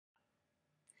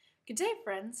Good day,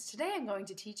 friends. Today I'm going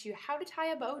to teach you how to tie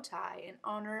a bow tie in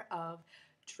honor of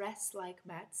Dress Like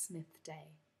Matt Smith Day.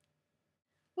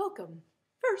 Welcome.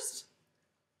 First,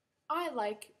 I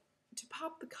like to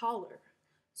pop the collar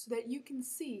so that you can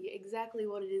see exactly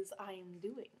what it is I am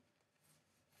doing.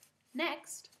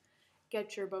 Next,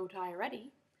 get your bow tie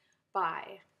ready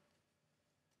by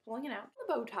pulling it out.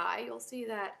 The bow tie, you'll see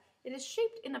that it is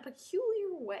shaped in a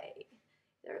peculiar way.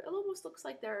 It almost looks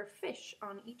like there are fish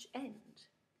on each end.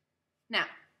 Now,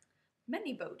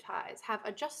 many bow ties have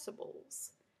adjustables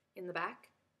in the back,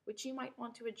 which you might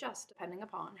want to adjust depending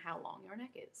upon how long your neck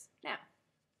is. Now,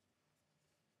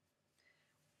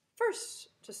 first,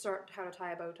 to start how to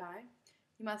tie a bow tie,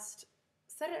 you must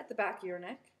set it at the back of your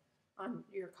neck on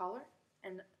your collar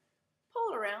and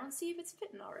pull it around and see if it's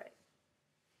fitting all right.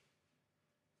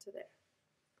 To there.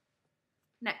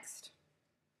 Next,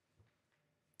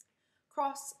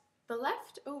 cross the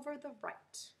left over the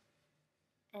right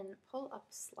and pull up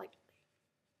slightly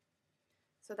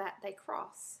so that they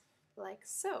cross like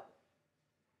so.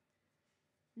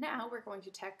 Now we're going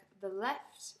to tuck the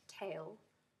left tail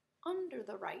under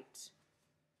the right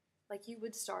like you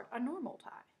would start a normal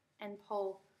tie and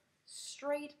pull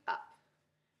straight up.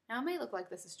 Now it may look like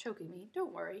this is choking me.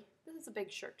 Don't worry, this is a big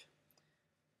shirt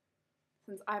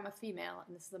since I'm a female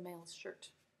and this is a male's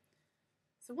shirt.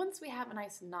 So once we have a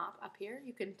nice knot up here,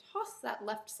 you can toss that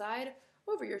left side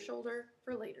over your shoulder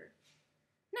for later.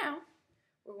 Now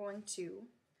we're going to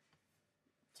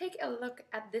take a look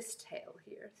at this tail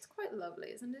here. It's quite lovely,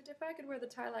 isn't it? If I could wear the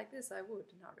tie like this, I would.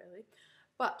 Not really.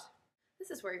 But this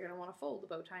is where you're going to want to fold the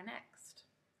bow tie next.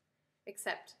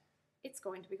 Except it's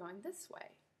going to be going this way,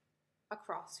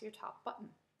 across your top button.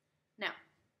 Now,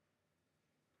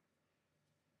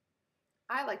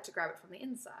 I like to grab it from the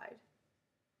inside,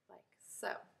 like so.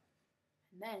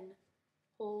 And then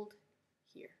hold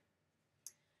here.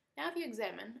 Now if you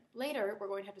examine, later we're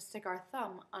going to have to stick our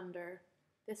thumb under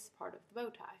this part of the bow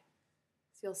tie.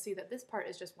 So you'll see that this part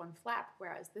is just one flap,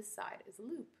 whereas this side is a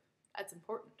loop. That's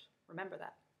important. Remember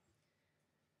that.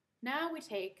 Now we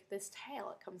take this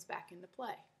tail, it comes back into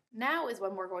play. Now is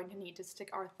when we're going to need to stick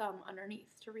our thumb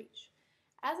underneath to reach.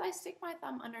 As I stick my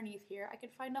thumb underneath here, I can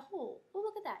find a hole. Oh,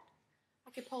 look at that.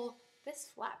 I could pull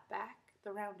this flap back,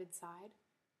 the rounded side,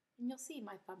 and you'll see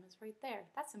my thumb is right there.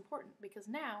 That's important because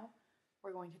now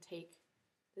we're going to take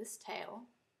this tail,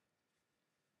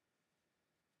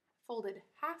 folded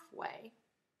halfway,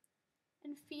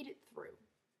 and feed it through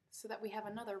so that we have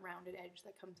another rounded edge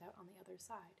that comes out on the other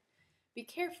side. Be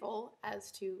careful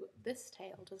as to this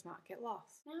tail does not get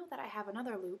lost. Now that I have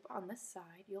another loop on this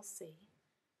side, you'll see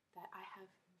that I have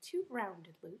two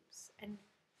rounded loops and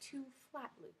two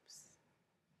flat loops.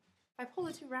 If I pull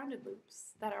the two rounded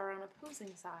loops that are on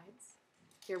opposing sides,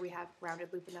 here we have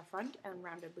rounded loop in the front and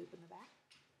rounded loop in the back,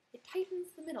 it tightens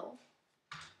the middle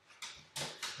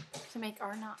to make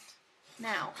our knot.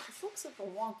 Now, this looks like a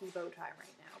wonky bow tie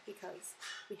right now because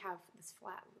we have this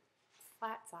flat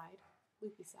side,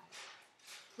 loopy side,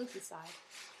 loopy side,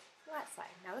 flat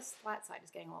side. Now this flat side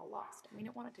is getting a little lost, and we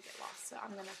don't want it to get lost, so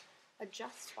I'm going to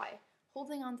adjust by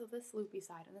holding onto this loopy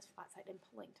side and this flat side and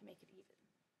pulling to make it even.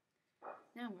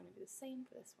 Now I'm going to do the same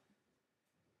for this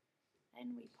one.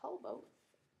 And we pull both,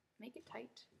 make it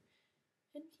tight,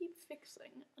 and keep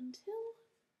fixing until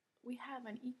we have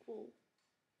an equal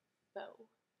bow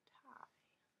tie.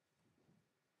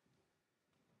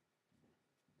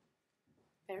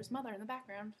 There's Mother in the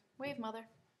background. Wave, Mother.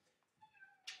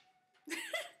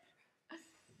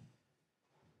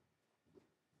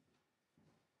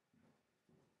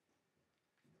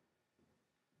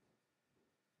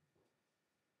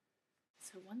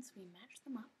 So once we match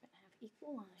them up and have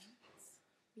equal lines,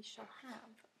 we shall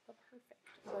have the perfect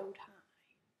bow tie.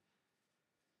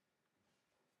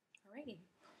 Alrighty.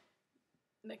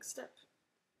 Next step.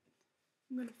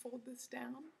 I'm going to fold this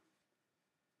down.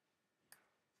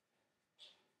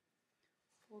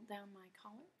 Fold down my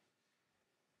collar.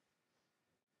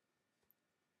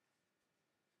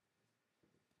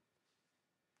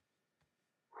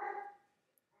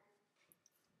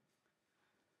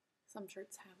 Some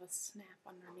shirts have a snap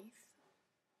underneath.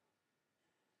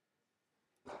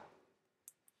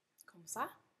 Comme ça.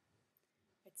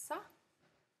 Et ça.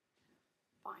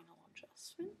 Final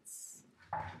adjustments.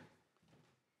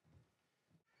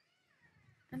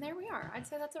 And there we are. I'd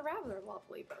say that's a rather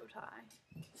lovely bow tie.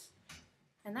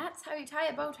 And that's how you tie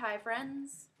a bow tie,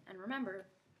 friends. And remember,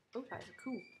 bow ties are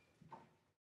cool.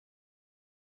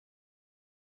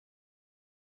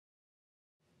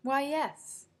 Why,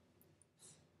 yes.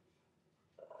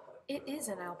 It is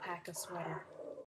an alpaca sweater.